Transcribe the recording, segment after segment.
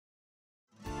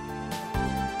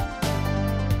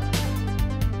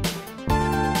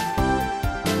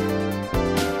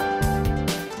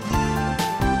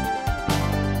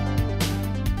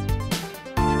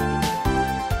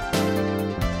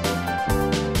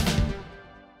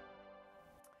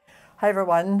Hi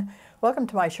everyone, welcome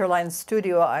to my Shoreline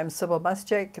Studio. I'm Sybille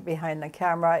Muschik. Behind the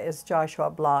camera is Joshua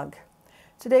Blanc.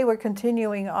 Today we're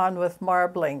continuing on with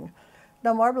marbling.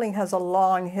 Now marbling has a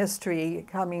long history,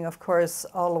 coming of course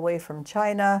all the way from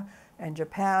China and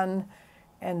Japan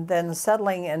and then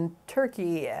settling in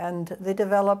Turkey, and they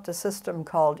developed a system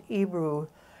called ebru,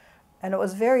 and it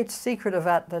was very secretive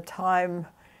at the time.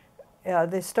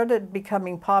 They started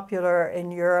becoming popular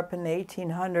in Europe in the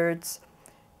 1800s,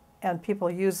 and people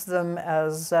used them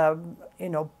as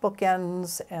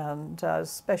bookends and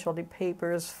specialty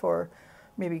papers for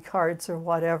maybe cards or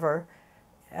whatever.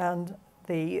 And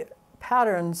the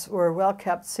patterns were well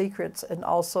kept secrets and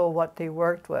also what they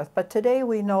worked with. But today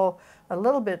we know a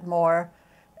little bit more,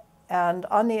 and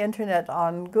on the internet,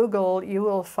 on Google, you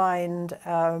will find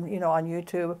on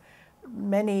YouTube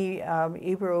many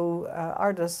ebru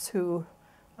artists who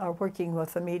are working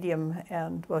with the medium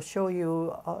and will show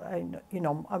you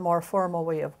a more formal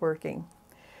way of working.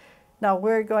 Now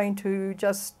we're going to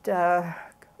just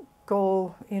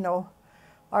go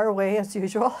our way as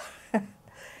usual.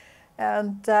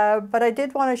 And but I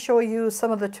did want to show you some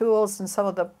of the tools and some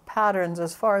of the patterns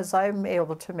as far as I'm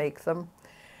able to make them.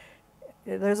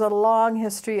 There's a long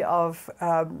history of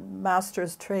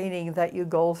master's training that you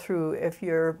go through if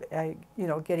you're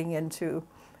getting into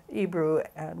ebru,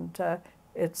 and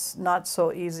it's not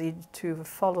so easy to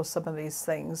follow some of these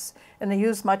things. And they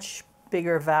use much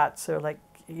bigger vats, or like,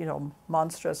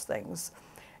 monstrous things.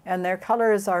 And their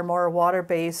colors are more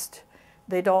water-based.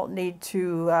 They don't need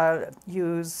to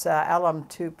use alum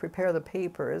to prepare the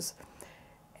papers.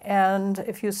 And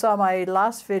if you saw my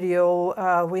last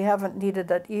video, we haven't needed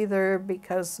that either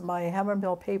because my hammer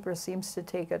mill paper seems to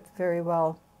take it very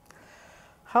well.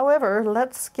 However,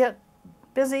 let's get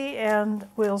busy and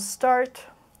we'll start.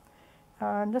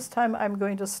 This time I'm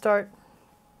going to start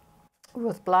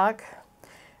with black.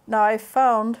 Now I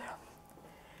found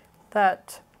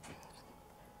that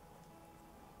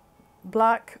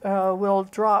black will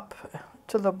drop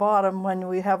to the bottom when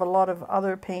we have a lot of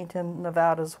other paint in the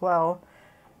vat as well.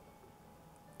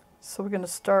 So we're going to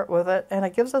start with it, and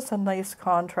it gives us a nice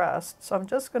contrast. So I'm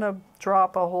just going to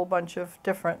drop a whole bunch of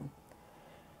different,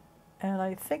 and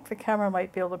I think the camera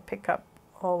might be able to pick up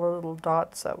all the little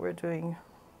dots that we're doing.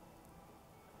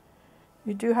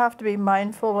 You do have to be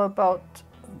mindful about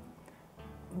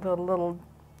the little,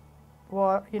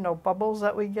 bubbles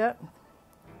that we get.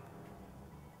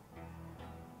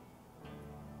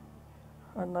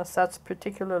 Unless that's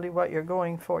particularly what you're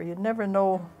going for. You never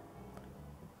know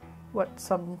what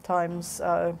sometimes,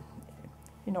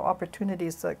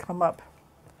 opportunities that come up.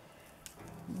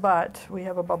 But we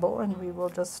have a bubble and we will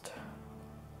just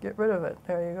get rid of it.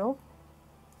 There you go.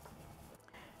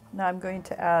 Now I'm going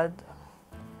to add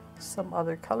some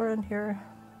other color in here,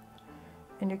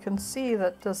 and you can see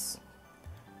that this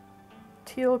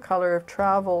teal color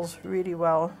travels really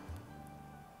well,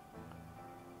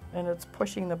 and it's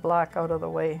pushing the black out of the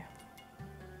way.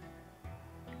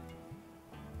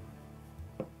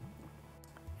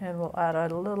 And we'll add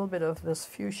a little bit of this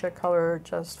fuchsia color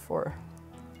just for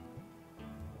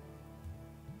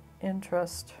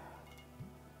interest.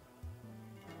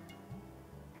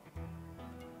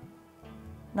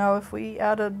 Now if we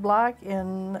added black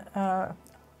in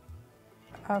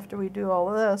after we do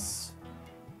all this,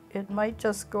 it might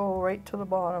just go right to the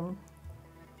bottom.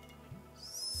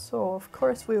 So of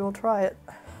course we will try it.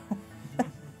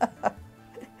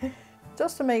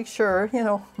 Just to make sure,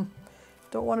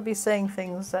 don't want to be saying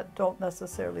things that don't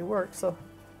necessarily work. So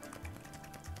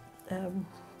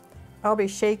I'll be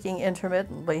shaking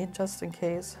intermittently just in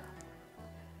case.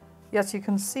 Yes, you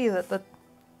can see that the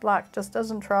black just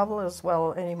doesn't travel as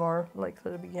well anymore like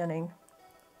at the beginning.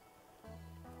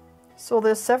 So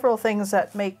there's several things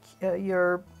that make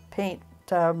your paint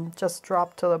just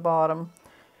drop to the bottom,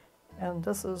 and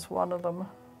this is one of them,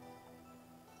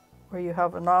 where you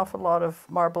have an awful lot of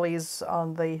marblies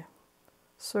on the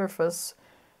surface.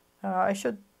 I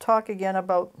should talk again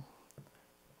about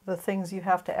the things you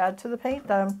have to add to the paint.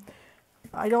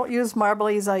 I don't use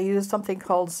marblies, I use something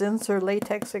called Zinsser or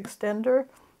latex extender.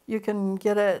 You can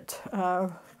get it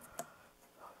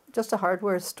just a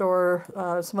hardware store,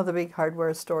 some of the big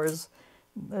hardware stores.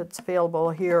 It's available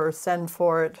here, or send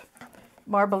for it.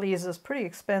 Marblies is pretty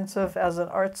expensive as an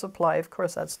art supply, of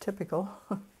course that's typical.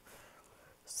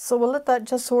 So we'll let that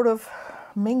just sort of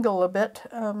mingle a bit.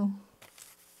 And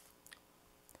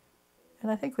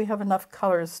I think we have enough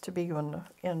colors to begin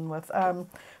in with.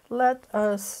 Let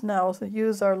us now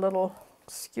use our little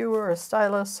skewer or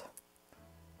stylus,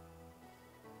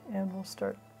 and we'll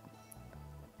start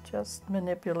just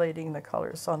manipulating the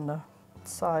colors on the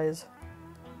size.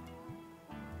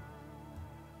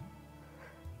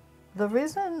 The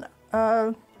reason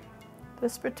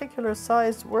this particular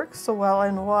size works so well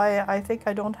and why I think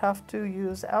I don't have to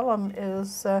use alum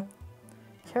is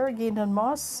carrageen and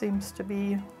moss seems to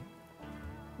be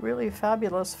really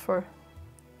fabulous for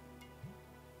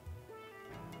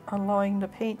allowing the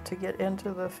paint to get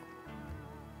into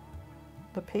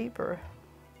the paper.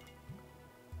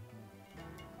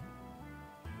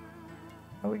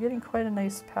 And we're getting quite a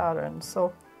nice pattern,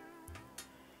 so,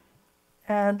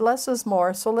 and less is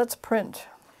more, so let's print.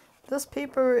 This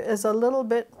paper is a little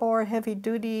bit more heavy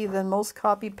duty than most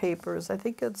copy papers. I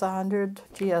think it's 100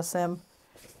 GSM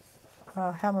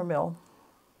hammer mill.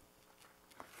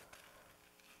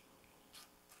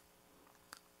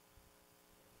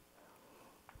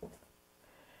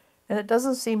 And it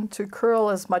doesn't seem to curl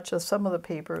as much as some of the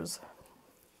papers.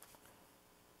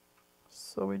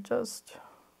 So we just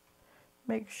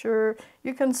make sure,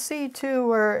 you can see too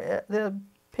where the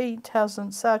paint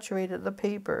hasn't saturated the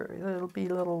paper. There'll be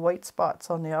little white spots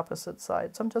on the opposite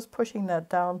side. So I'm just pushing that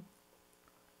down.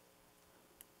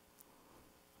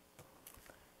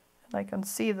 And I can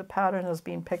see the pattern has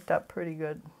been picked up pretty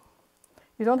good.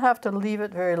 You don't have to leave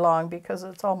it very long because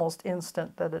it's almost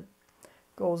instant that it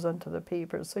goes into the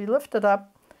paper. So you lift it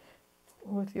up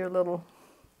with your little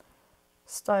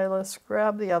stylus,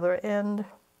 grab the other end.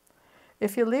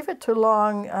 If you leave it too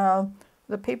long,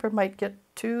 the paper might get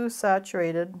too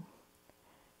saturated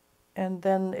and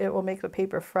then it will make the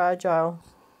paper fragile.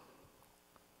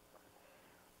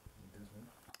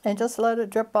 And just let it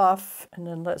drip off, and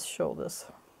then let's show this.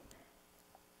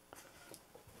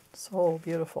 So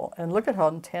beautiful. And look at how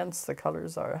intense the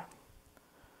colors are.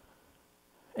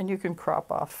 And you can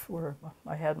crop off where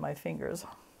I had my fingers.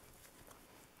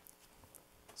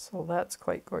 So that's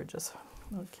quite gorgeous.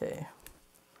 Okay.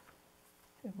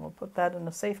 And we'll put that in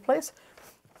a safe place.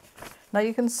 Now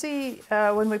you can see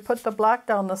when we put the black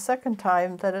down the second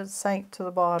time that it sank to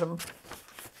the bottom.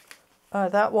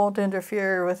 That won't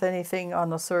interfere with anything on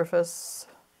the surface,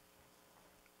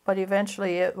 but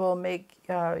eventually it will make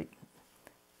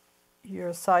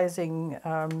your sizing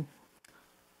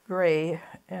gray,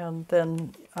 and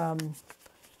then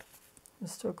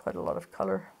there's still quite a lot of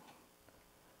color.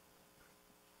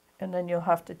 And then you'll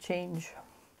have to change,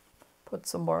 put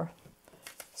some more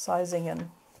sizing in.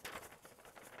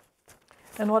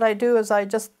 And what I do is I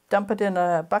just dump it in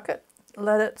a bucket,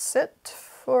 let it sit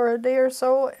for a day or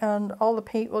so, and all the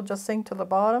paint will just sink to the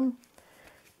bottom.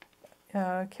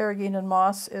 Carrageen and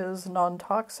moss is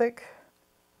non-toxic.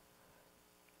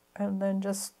 And then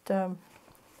just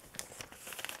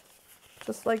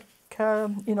like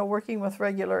you know, working with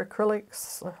regular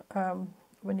acrylics,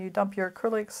 when you dump your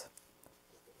acrylics,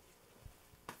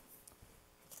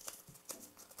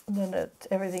 and then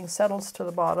everything settles to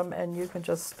the bottom, and you can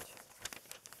just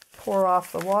pour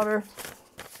off the water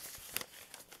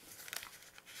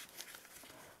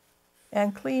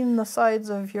and clean the sides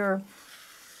of your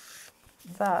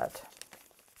vat.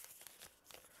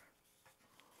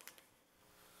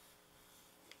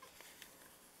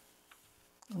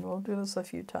 And we'll do this a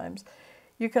few times.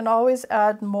 You can always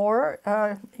add more.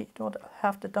 You don't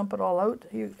have to dump it all out.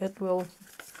 It will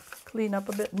clean up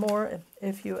a bit more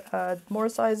if you add more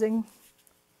sizing,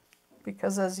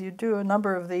 because as you do a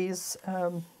number of these,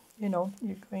 you know,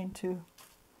 you're going to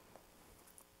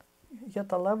get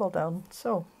the level down.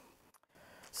 So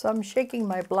I'm shaking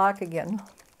my black again.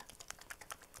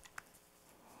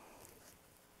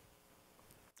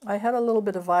 I had a little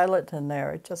bit of violet in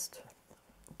there. It just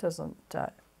doesn't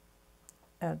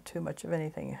add too much of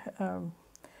anything. I'm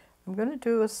going to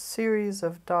do a series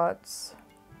of dots.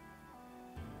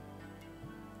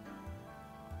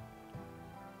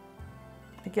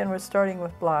 Again, we're starting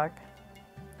with black.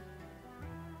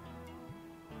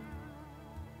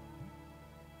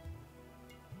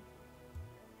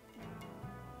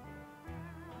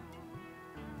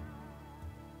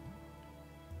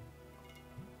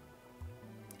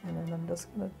 And then I'm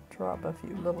just going to drop a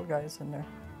few little guys in there.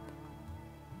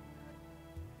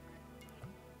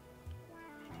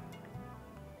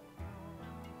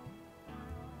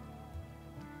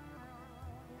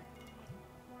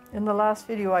 In the last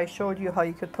video I showed you how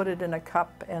you could put it in a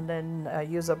cup and then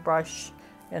use a brush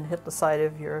and hit the side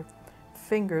of your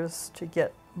fingers to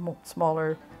get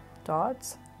smaller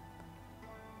dots.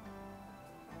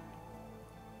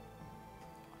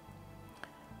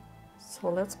 So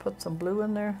let's put some blue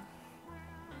in there.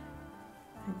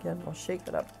 Again, we'll shake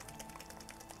it up.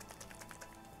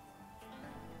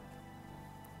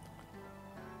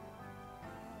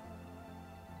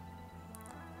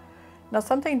 Now,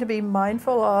 something to be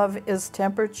mindful of is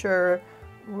temperature.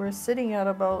 We're sitting at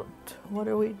about, what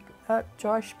are we at,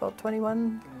 Josh? About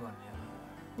 21? 21,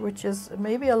 which is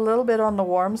maybe a little bit on the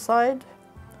warm side.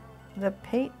 The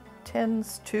paint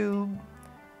tends to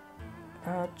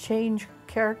change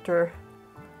character.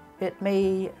 It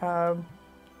may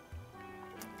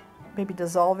maybe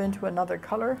dissolve into another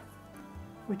color,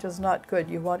 which is not good.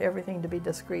 You want everything to be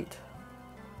discreet.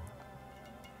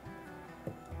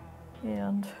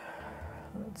 And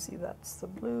let's see, that's the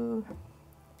blue.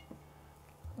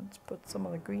 Let's put some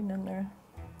of the green in there.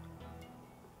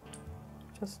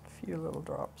 Just a few little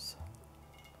drops.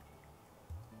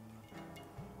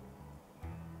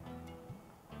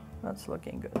 That's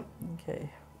looking good.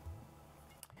 Okay.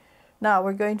 Now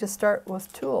we're going to start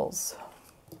with tools.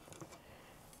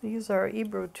 These are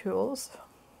ebru tools.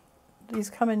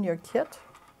 These come in your kit.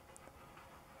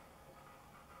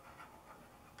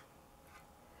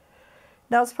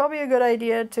 Now it's probably a good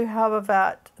idea to have a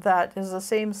vat that is the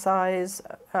same size,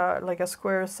 like a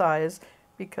square size,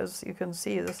 because you can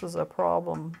see this is a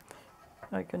problem.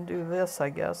 I can do this, I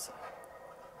guess.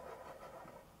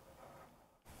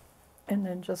 And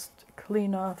then just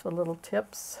clean off the little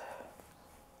tips.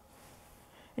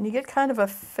 And you get kind of a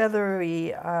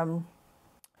feathery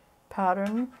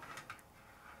pattern.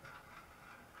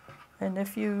 And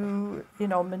if you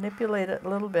manipulate it a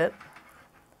little bit,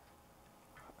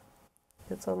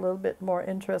 it's a little bit more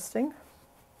interesting.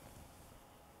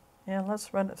 And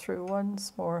let's run it through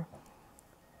once more.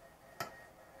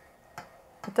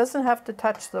 It doesn't have to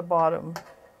touch the bottom.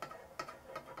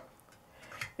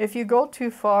 If you go too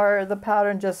far, the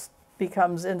pattern just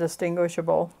becomes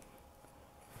indistinguishable.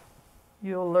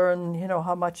 You'll learn,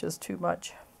 how much is too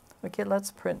much. Okay,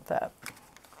 let's print that.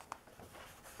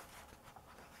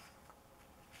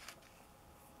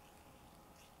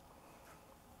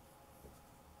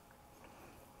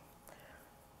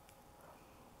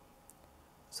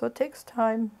 So it takes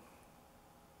time.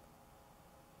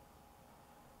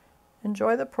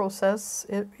 Enjoy the process.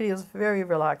 It is very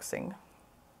relaxing.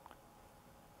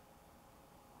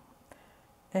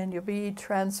 And you'll be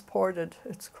transported.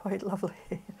 It's quite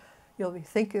lovely. You'll be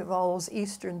thinking of all those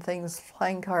Eastern things,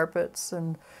 flying carpets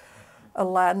and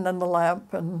Aladdin and the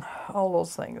lamp and all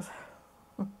those things.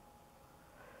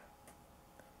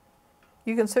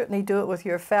 You can certainly do it with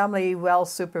your family, well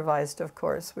supervised, of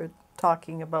course. We're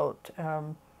talking about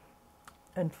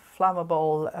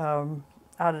inflammable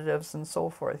additives and so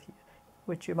forth,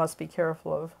 which you must be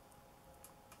careful of.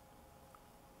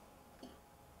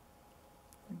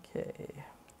 Okay,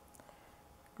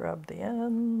 grab the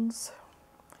ends,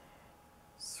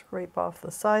 scrape off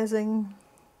the sizing,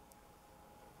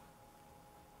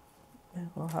 and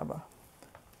we'll have a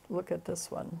look at this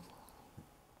one.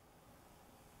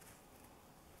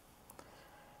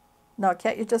 Now,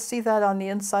 can't you just see that on the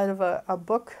inside of a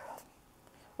book,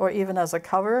 or even as a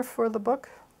cover for the book?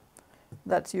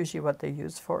 That's usually what they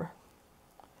use for.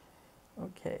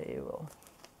 Okay, we'll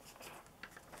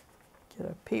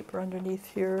get a paper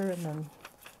underneath here, and then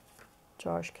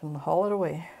Josh can haul it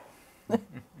away.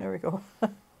 There we go.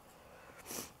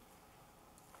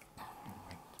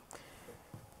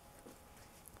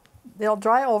 They'll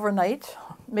dry overnight,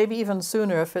 maybe even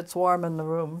sooner if it's warm in the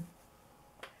room.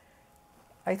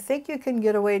 I think you can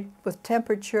get away with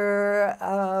temperature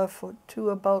to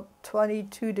about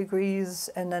 22 degrees,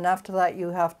 and then after that you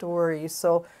have to worry.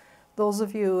 So those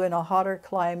of you in a hotter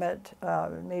climate,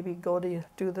 maybe go to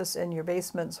do this in your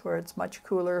basements where it's much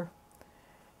cooler,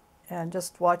 and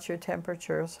just watch your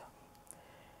temperatures.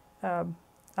 I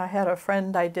had a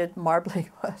friend I did marbling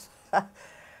with,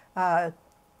 and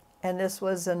this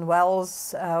was in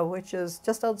Wells, which is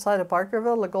just outside of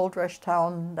Barkerville, a gold rush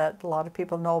town that a lot of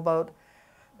people know about.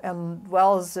 And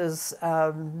Wells is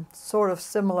sort of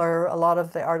similar. A lot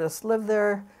of the artists live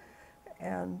there,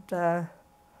 and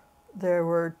there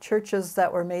were churches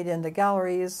that were made into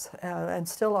galleries, and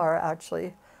still are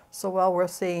actually. So well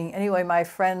worth seeing. Anyway, my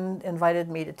friend invited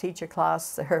me to teach a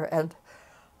class there, and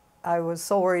I was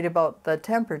so worried about the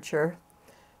temperature.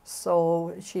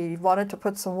 So she wanted to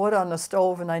put some wood on the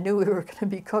stove, and I knew we were going to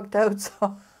be cooked out.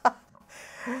 So.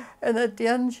 And at the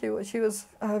end, she was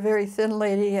a very thin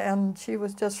lady, and she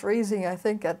was just freezing, I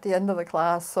think, at the end of the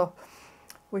class. So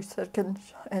we said,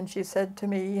 and she said to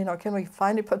me, can we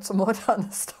finally put some wood on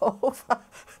the stove?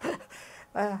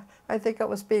 I think I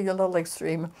was being a little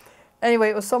extreme.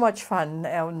 Anyway, it was so much fun.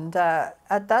 And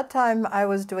at that time, I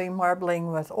was doing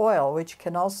marbling with oil, which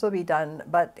can also be done,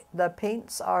 but the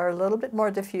paints are a little bit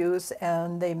more diffuse,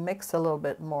 and they mix a little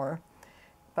bit more.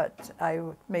 But I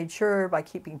made sure by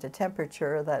keeping to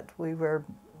temperature that we were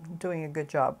doing a good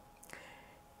job.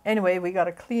 Anyway, we got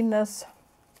to clean this.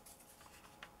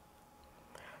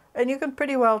 And you can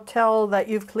pretty well tell that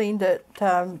you've cleaned it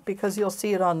because you'll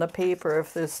see it on the paper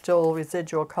if there's still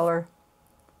residual color.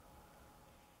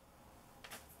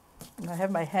 And I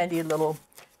have my handy little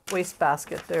waste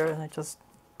basket there, and I just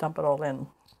dump it all in.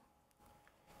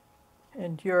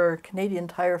 And your Canadian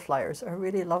Tire flyers are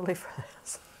really lovely for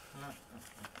this.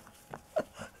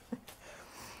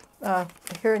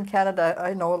 Here in Canada,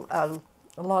 I know a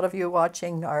lot of you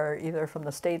watching are either from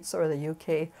the States or the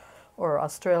UK or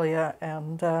Australia,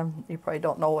 and you probably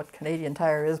don't know what Canadian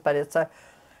Tire is, but it's a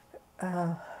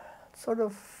sort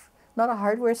of, not a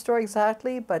hardware store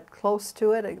exactly, but close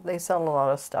to it. They sell a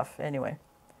lot of stuff anyway.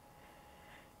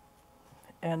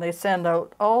 And they send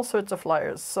out all sorts of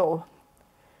flyers, so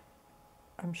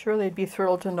I'm sure they'd be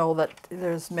thrilled to know that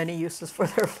there's many uses for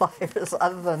their flyers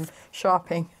other than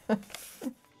shopping.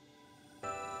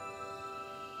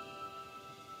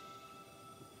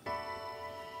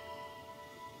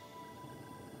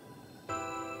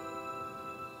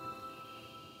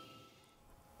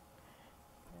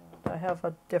 I have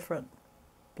a different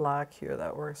black here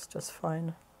that works just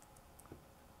fine.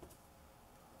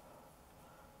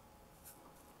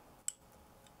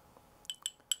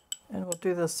 And we'll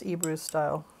do this ebru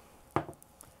style.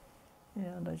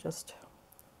 And I just,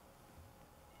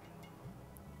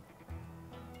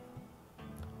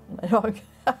 I know,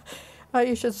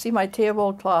 you should see my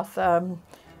tablecloth. I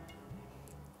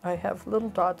have little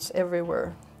dots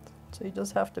everywhere. So you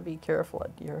just have to be careful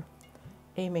that you're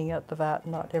aiming at the vat,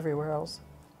 not everywhere else.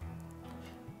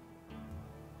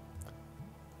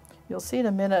 You'll see in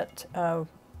a minute, well,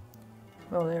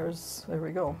 there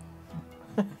we go.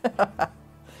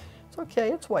 It's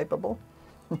okay, it's wipeable.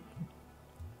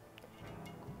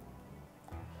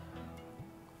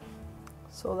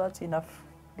 So that's enough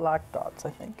black dots, I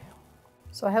think.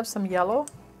 So I have some yellow,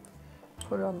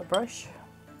 put it on the brush.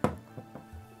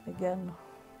 Again,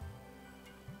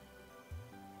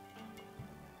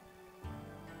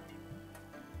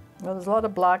 well, there's a lot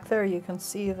of black there. You can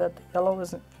see that the yellow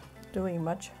isn't doing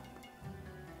much.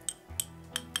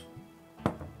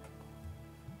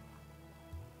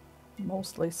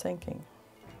 Mostly sinking.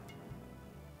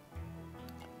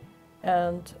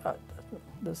 And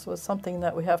this was something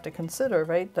that we have to consider,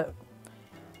 right? That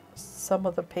some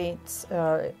of the paints,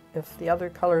 if the other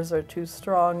colors are too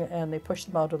strong and they push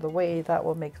them out of the way, that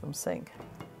will make them sink.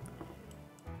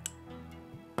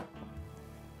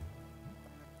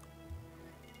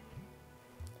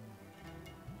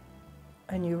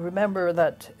 And you remember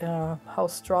that how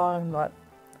strong that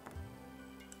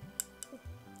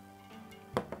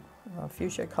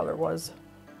fuchsia color was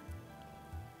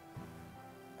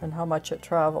and how much it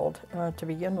traveled to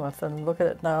begin with. And look at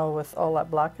it now with all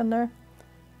that black in there.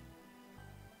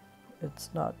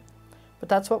 It's not, but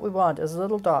that's what we want, is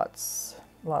little dots,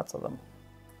 lots of them.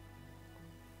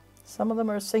 Some of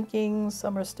them are sinking,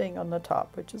 some are staying on the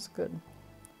top, which is good.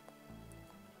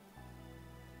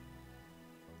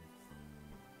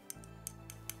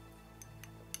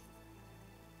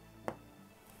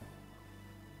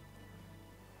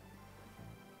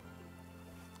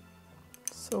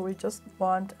 So we just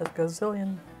want a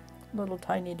gazillion little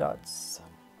tiny dots.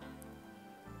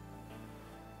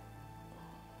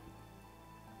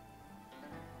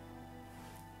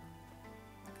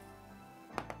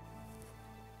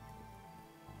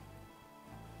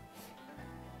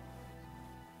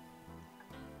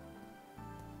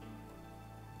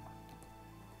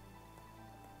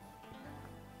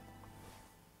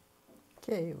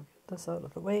 Okay, we'll get this out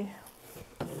of the way.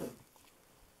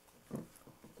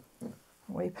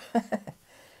 Wipe.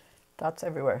 Dots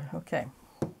everywhere. Okay.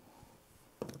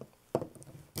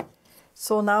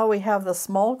 So now we have the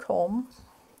small comb.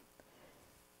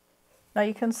 Now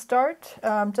you can start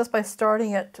just by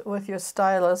starting it with your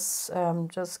stylus,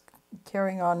 just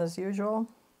carrying on as usual.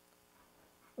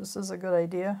 This is a good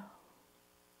idea.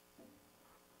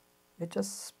 It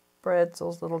just spreads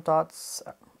those little dots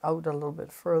out a little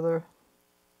bit further.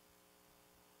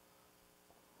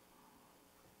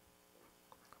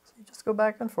 You just go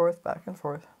back and forth,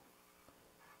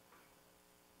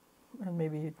 and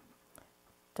maybe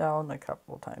down a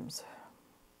couple of times.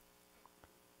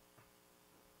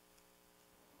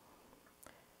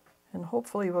 And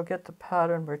hopefully we'll get the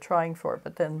pattern we're trying for,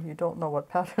 but then you don't know what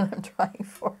pattern I'm trying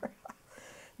for.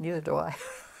 Neither do I.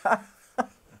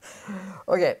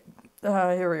 Okay,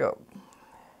 here we go.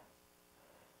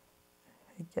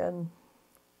 Again,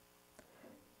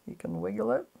 you can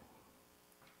wiggle it.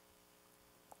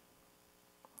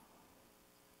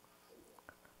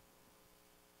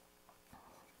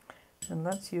 And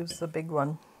let's use the big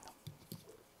one.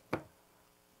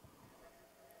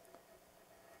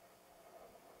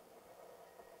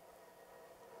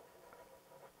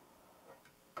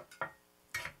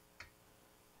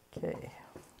 Okay.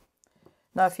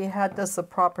 Now if you had this the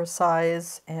proper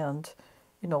size and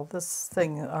you know, this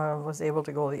thing was able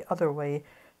to go the other way,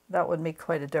 that would make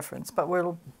quite a difference. But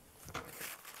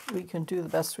we can do the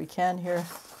best we can here,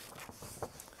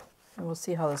 and we'll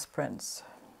see how this prints.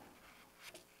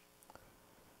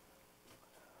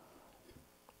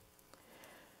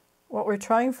 What we're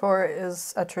trying for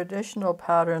is a traditional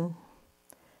pattern.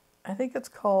 I think it's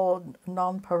called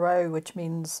non-pareil, which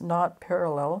means not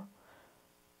parallel.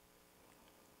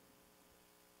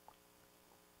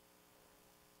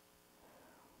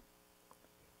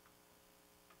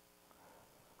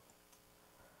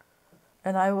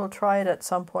 And I will try it at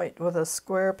some point with a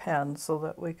square pan so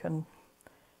that we can,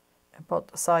 about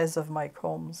the size of my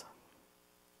combs.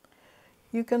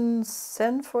 You can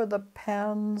send for the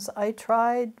pans. I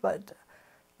tried, but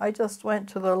I just went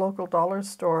to the local dollar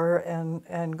store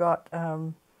and got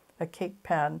a cake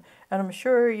pan. And I'm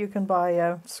sure you can buy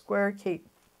a square cake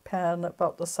pan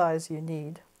about the size you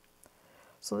need.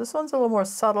 So this one's a little more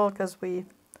subtle because we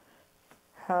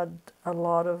had a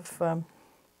lot of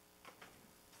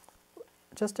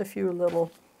just a few little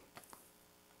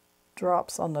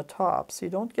drops on the top, so you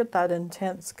don't get that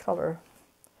intense color,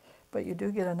 but you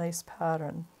do get a nice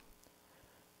pattern.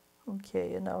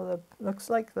 Okay, and now looks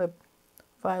like the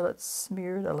violet's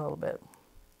smeared a little bit.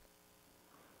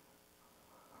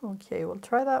 Okay, we'll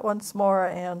try that once more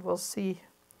and we'll see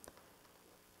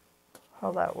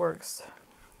how that works.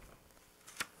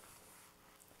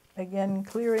 Again,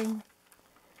 clearing,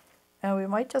 and we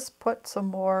might just put some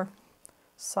more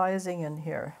sizing in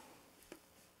here.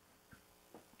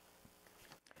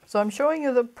 So I'm showing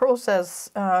you the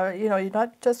process. You know, you're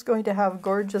not just going to have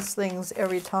gorgeous things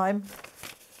every time.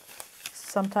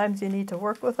 Sometimes you need to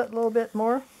work with it a little bit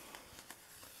more.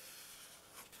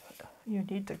 You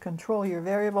need to control your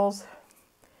variables.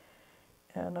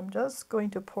 And I'm just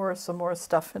going to pour some more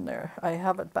stuff in there. I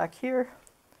have it back here.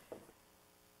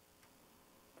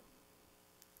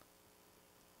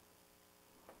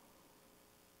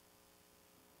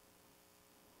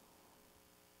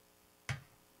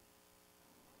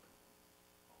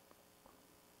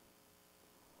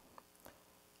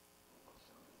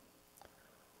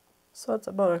 So it's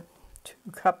about 2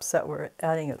 cups that we're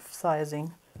adding of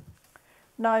sizing.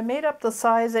 Now I made up the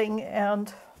sizing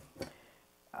and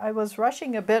I was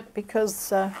rushing a bit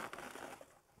because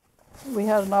we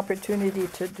had an opportunity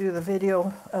to do the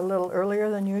video a little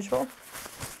earlier than usual.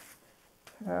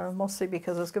 Mostly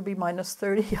because it's going to be minus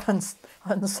 30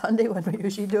 on Sunday when we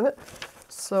usually do it.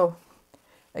 So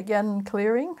again,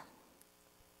 clearing.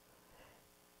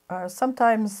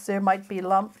 Sometimes there might be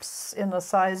lumps in the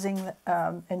sizing,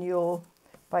 and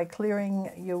by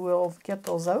clearing, you will get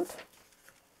those out.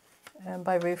 And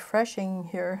by refreshing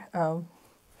here,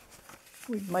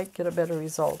 we might get a better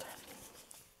result.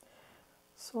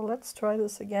 So let's try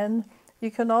this again.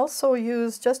 You can also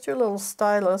use just your little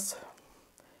stylus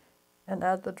and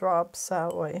add the drops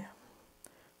that way.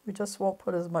 We just won't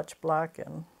put as much black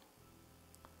in.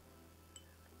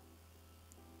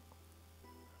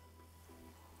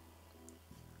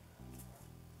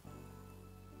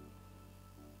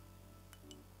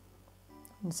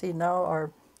 And see, now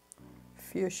our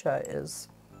fuchsia is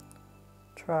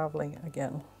traveling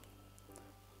again,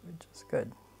 which is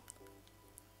good.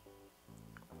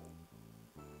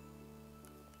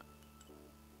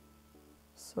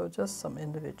 So just some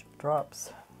individual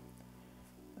drops.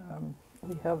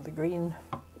 We have the green.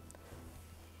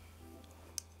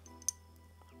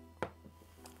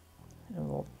 And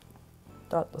we'll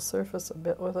dot the surface a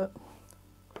bit with it.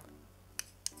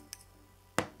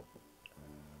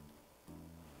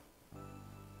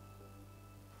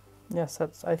 Yes,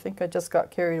 I think I just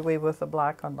got carried away with the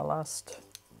black on the last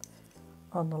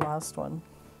one.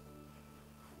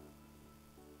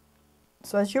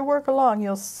 So as you work along,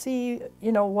 you'll see,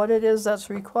 you know, what it is that's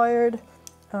required,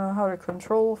 how to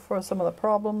control for some of the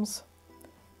problems.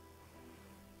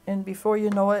 And before you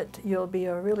know it, you'll be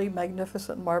a really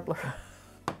magnificent marbler.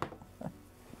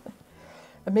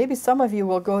 And maybe some of you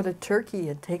will go to Turkey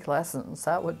and take lessons.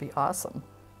 That would be awesome.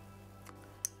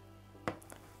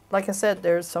 Like I said,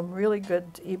 there's some really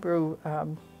good ebru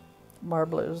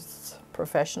marblers,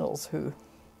 professionals who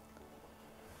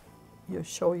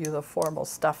show you the formal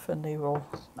stuff, and they will,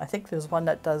 I think there's one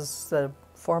that does the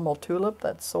formal tulip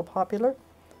that's so popular.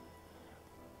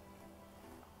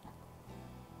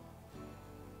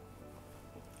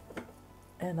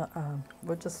 And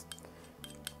we'll just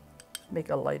make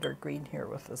a lighter green here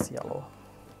with this yellow.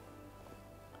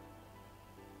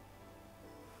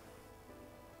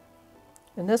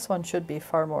 And this one should be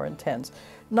far more intense.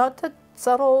 Not that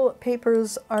subtle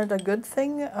papers aren't a good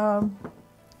thing.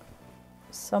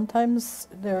 Sometimes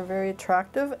they're very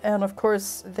attractive, and of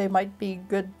course they might be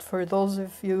good for those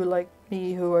of you like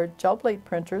me who are gel plate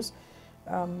printers,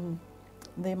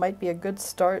 they might be a good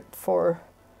start for,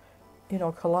 you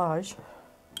know, collage.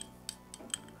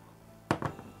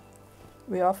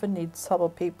 We often need subtle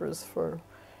papers for,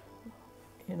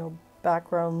 you know,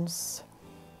 backgrounds.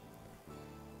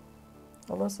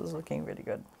 Well, this is looking really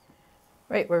good.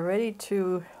 Right, we're ready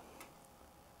to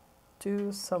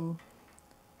do some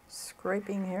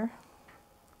scraping here.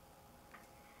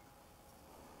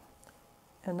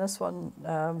 And this one,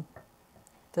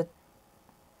 the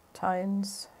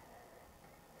tines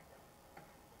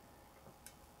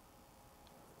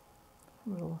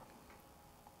will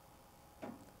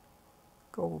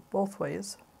go both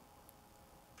ways.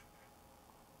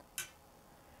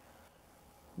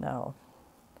 Now,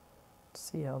 let's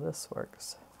see how this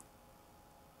works.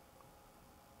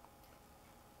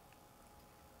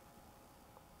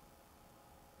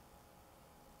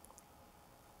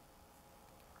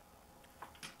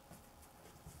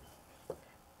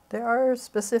 There are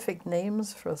specific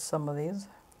names for some of these.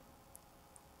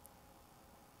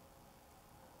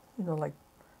 You know, like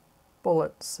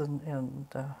bullets and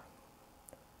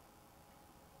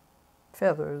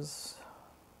feathers.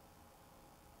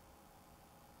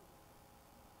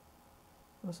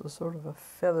 This is sort of a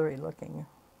feathery looking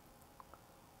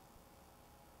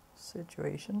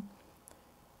situation.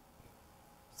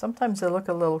 Sometimes they look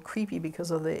a little creepy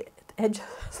because of the edges,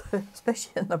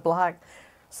 especially in the black.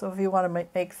 So if you want to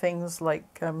make things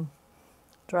like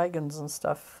dragons and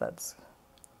stuff, that's...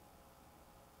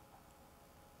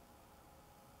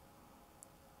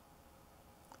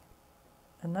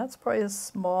 And that's probably as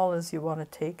small as you want to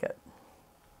take it.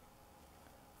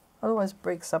 Otherwise it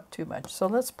breaks up too much. So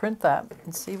let's print that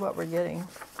and see what we're getting.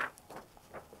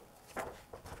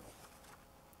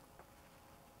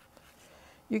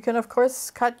 You can of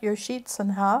course cut your sheets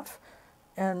in half,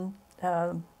 and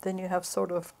then you have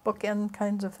sort of bookend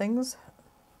kinds of things.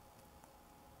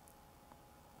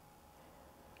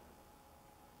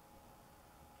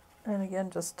 And again,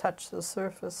 just touch the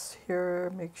surface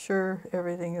here, make sure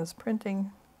everything is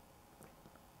printing.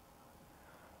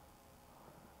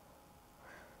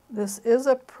 This is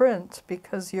a print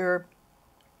because you're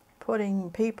putting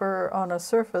paper on a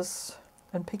surface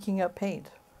and picking up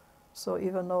paint. So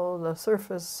even though the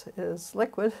surface is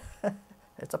liquid,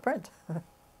 it's a print.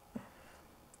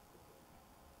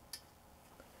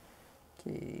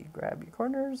 Okay, grab your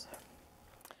corners.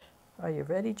 Are you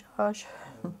ready, Josh?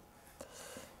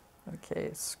 Okay,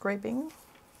 scraping.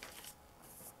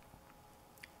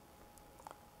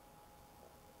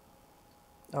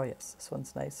 Oh yes, this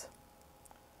one's nice.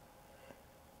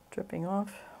 Dripping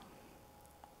off.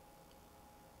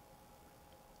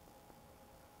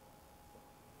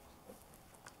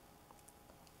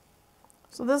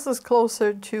 So this is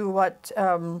closer to what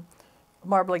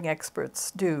marbling experts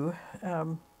do.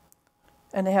 And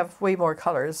they have way more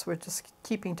colors. We're just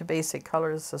keeping to basic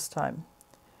colors this time.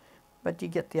 But you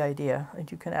get the idea,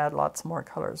 and you can add lots more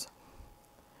colors.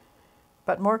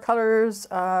 But more colors,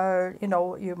 you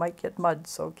know, you might get mud,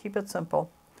 so keep it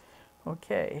simple.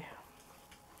 Okay.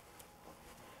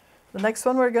 The next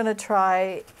one we're going to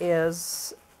try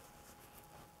is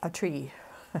a tree.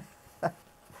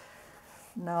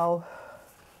 Now,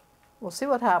 we'll see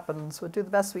what happens. We'll do the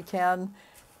best we can.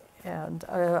 And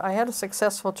I had a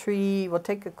successful tree. We'll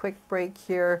take a quick break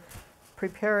here,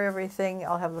 prepare everything.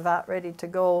 I'll have the vat ready to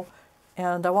go.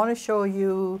 And I want to show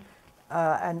you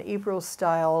an ebru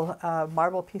style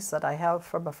marble piece that I have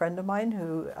from a friend of mine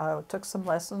who took some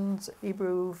lessons,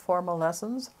 ebru formal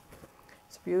lessons.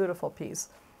 It's a beautiful piece.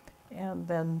 And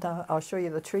then I'll show you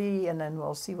the tree, and then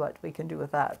we'll see what we can do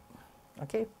with that.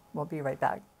 Okay, we'll be right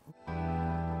back.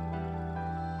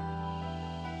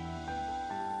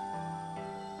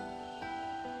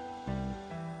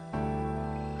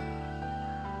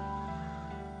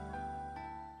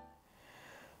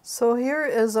 So here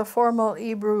is a formal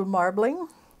ebru marbling.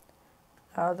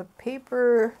 The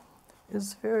paper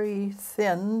is very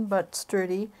thin but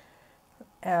sturdy,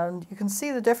 and you can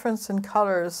see the difference in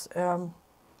colors.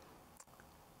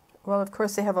 Well, of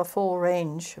course they have a full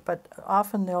range, but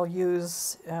often they'll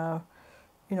use you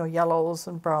know, yellows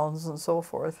and browns and so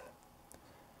forth.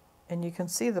 And you can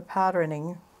see the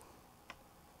patterning.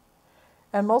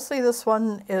 And mostly this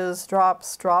one is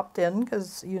drops dropped in,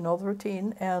 because you know the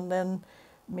routine, and then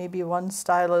maybe one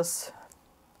stylus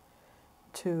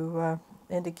to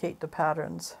indicate the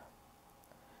patterns.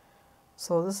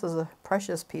 So this is a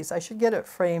precious piece. I should get it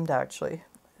framed actually.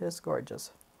 It is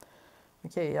gorgeous.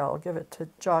 Okay, I'll give it to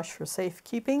Josh for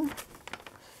safekeeping.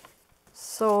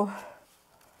 So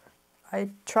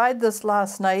I tried this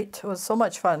last night. It was so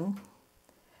much fun.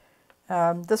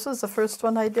 This was the first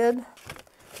one I did,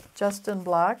 just in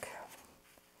black.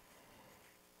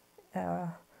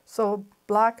 So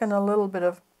black and a little bit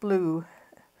of blue,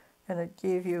 and it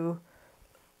gave you,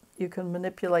 you can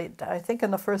manipulate. I think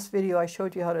in the first video I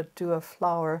showed you how to do a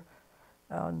flower.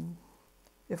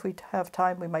 If we have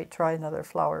time, we might try another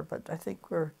flower, but I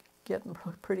think we're getting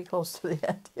pretty close to the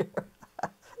end here.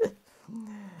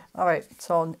 All right,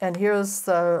 so, and here's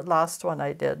the last one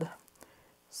I did.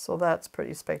 So that's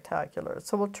pretty spectacular.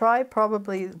 So we'll try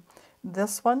probably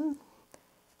this one.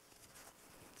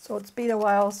 So it's been a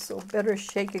while, so better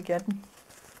shake again.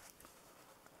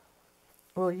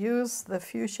 We'll use the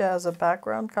fuchsia as a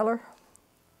background color.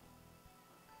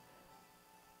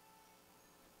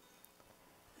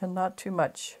 And not too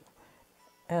much.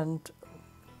 And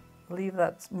leave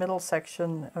that middle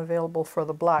section available for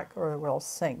the black or it will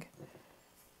sink.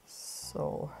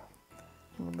 So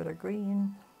a little bit of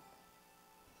green.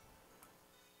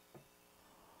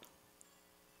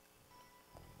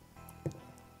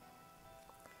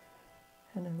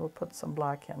 And then we'll put some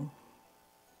black in.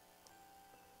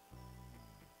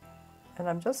 And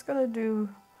I'm just going to do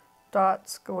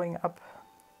dots going up.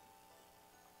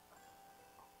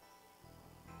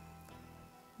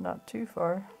 Not too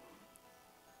far.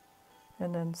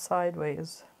 And then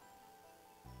sideways.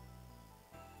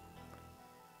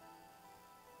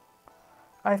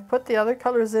 I've put the other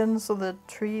colors in so the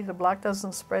tree, the black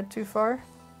doesn't spread too far.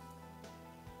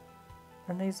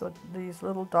 And these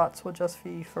little dots will just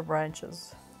be for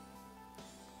branches.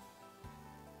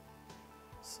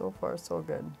 So far, so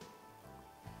good.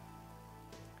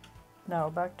 Now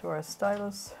back to our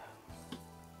stylus.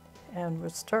 And we'll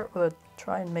start with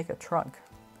try and make a trunk.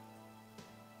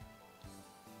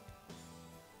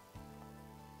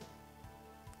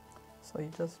 So you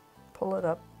just pull it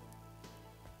up.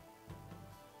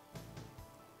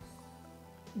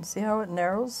 And see how it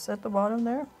narrows at the bottom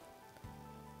there?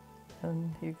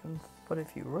 And you can put a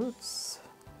few roots.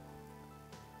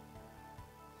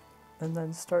 And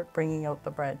then start bringing out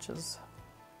the branches.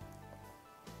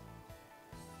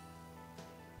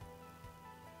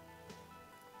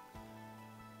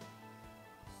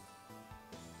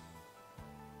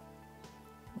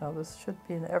 Now this should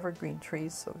be an evergreen tree,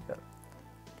 so we've got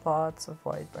lots of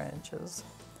wide branches.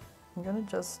 I'm going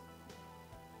to just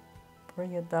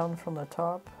bring it down from the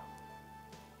top.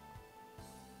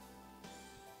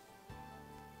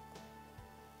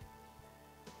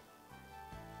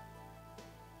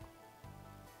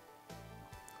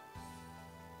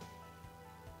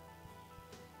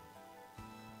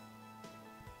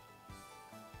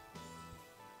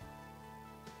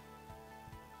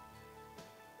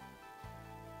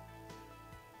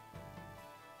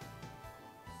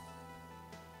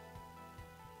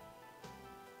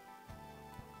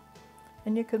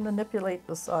 And you can manipulate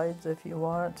the sides if you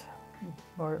want,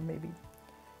 or maybe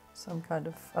some kind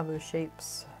of other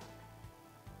shapes.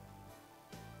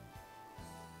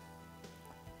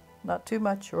 Not too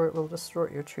much or it will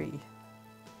distort your tree.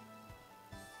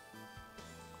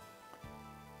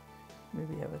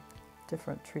 Maybe have a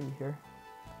different tree here.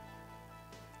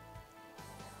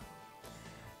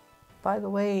 By the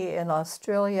way, in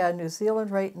Australia and New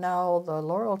Zealand right now, the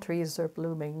laurel trees are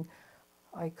blooming.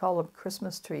 I call them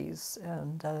Christmas trees,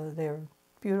 and they're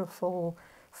beautiful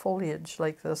foliage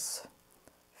like this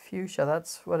fuchsia.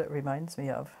 That's what it reminds me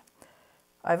of.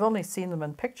 I've only seen them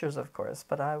in pictures, of course,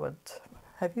 but I would...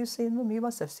 Have you seen them? You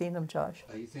must have seen them, Josh.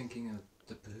 Are you thinking of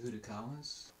the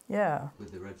pahudacamas? Yeah.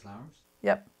 With the red flowers?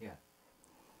 Yep. Yeah.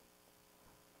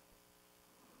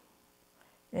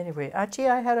 Anyway, actually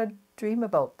I had a dream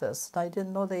about this, and I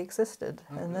didn't know they existed,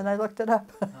 and then I looked it up.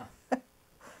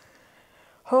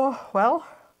 Oh, well,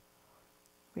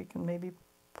 we can maybe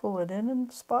pull it in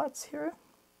spots here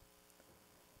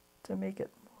to make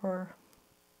it more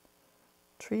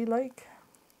tree-like.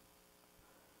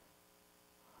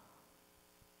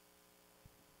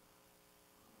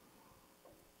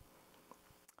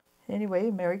 Anyway,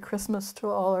 Merry Christmas to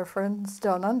all our friends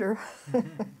down under.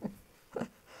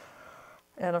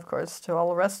 And of course to all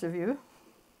the rest of you.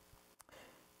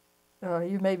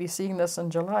 You may be seeing this in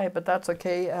July, but that's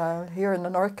okay. Here in the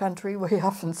North Country, we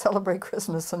often celebrate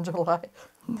Christmas in July.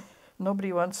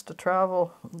 Nobody wants to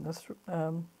travel this,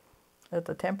 at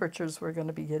the temperatures we're going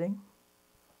to be getting.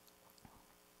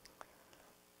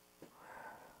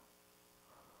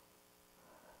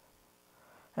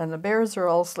 And the bears are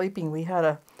all sleeping. We had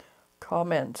a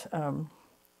comment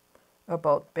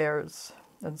about bears,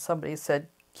 and somebody said,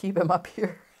 keep them up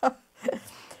here.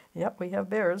 Yep, we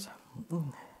have bears.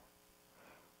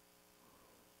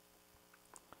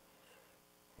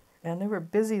 And they were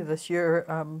busy this year.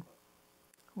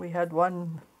 We had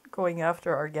one going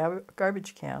after our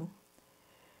garbage can.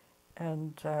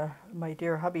 And my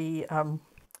dear hubby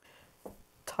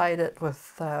tied it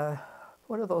with,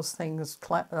 what are those things,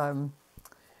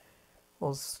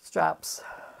 those straps.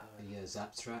 Yeah,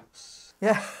 zap straps.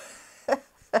 Yeah,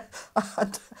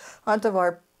 onto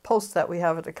our post that we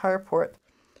have at the carport.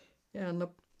 And the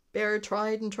bear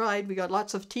tried and tried. We got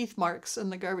lots of teeth marks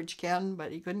in the garbage can,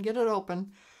 but he couldn't get it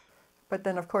open. But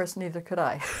then, of course, neither could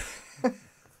I.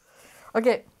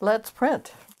 Okay, let's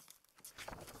print.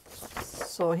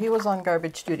 So he was on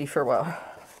garbage duty for a while.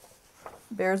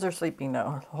 Bears are sleeping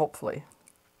now, hopefully.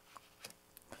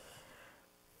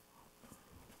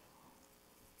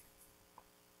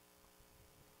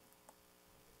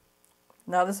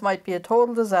 Now this might be a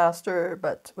total disaster,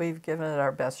 but we've given it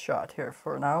our best shot here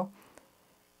for now.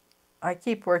 I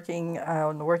keep working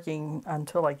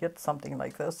until I get something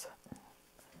like this.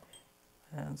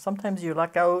 And sometimes you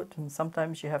luck out, and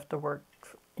sometimes you have to work,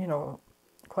 you know,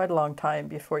 quite a long time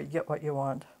before you get what you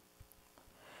want.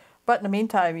 But in the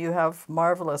meantime, you have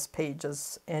marvelous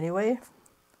pages anyway.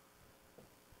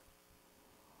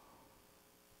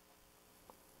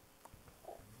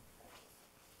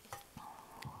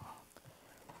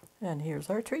 And here's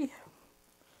our tree.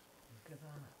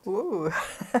 Ooh.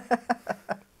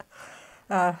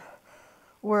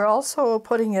 We're also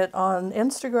putting it on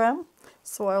Instagram,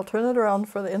 so I'll turn it around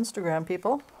for the Instagram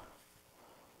people.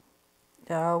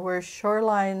 We're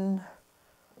Shoreline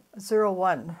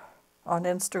 01 on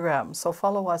Instagram, so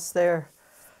follow us there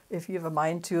if you have a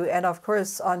mind to. And of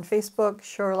course on Facebook,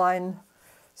 Shoreline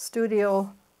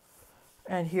Studio,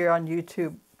 and here on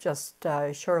YouTube, just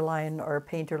Shoreline or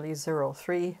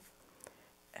Painterly03.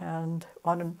 And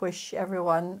want to wish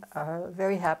everyone a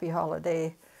very happy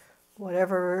holiday.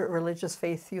 Whatever religious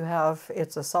faith you have,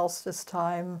 it's a solstice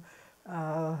time.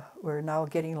 We're now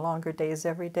getting longer days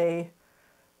every day.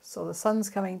 So the sun's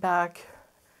coming back,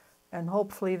 and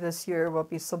hopefully this year will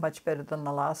be so much better than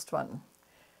the last one.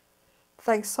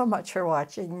 Thanks so much for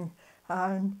watching.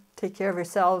 Take care of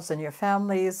yourselves and your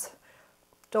families.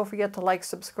 Don't forget to like,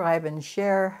 subscribe, and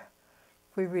share.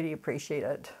 We really appreciate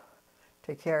it.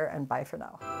 Take care and bye for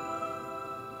now.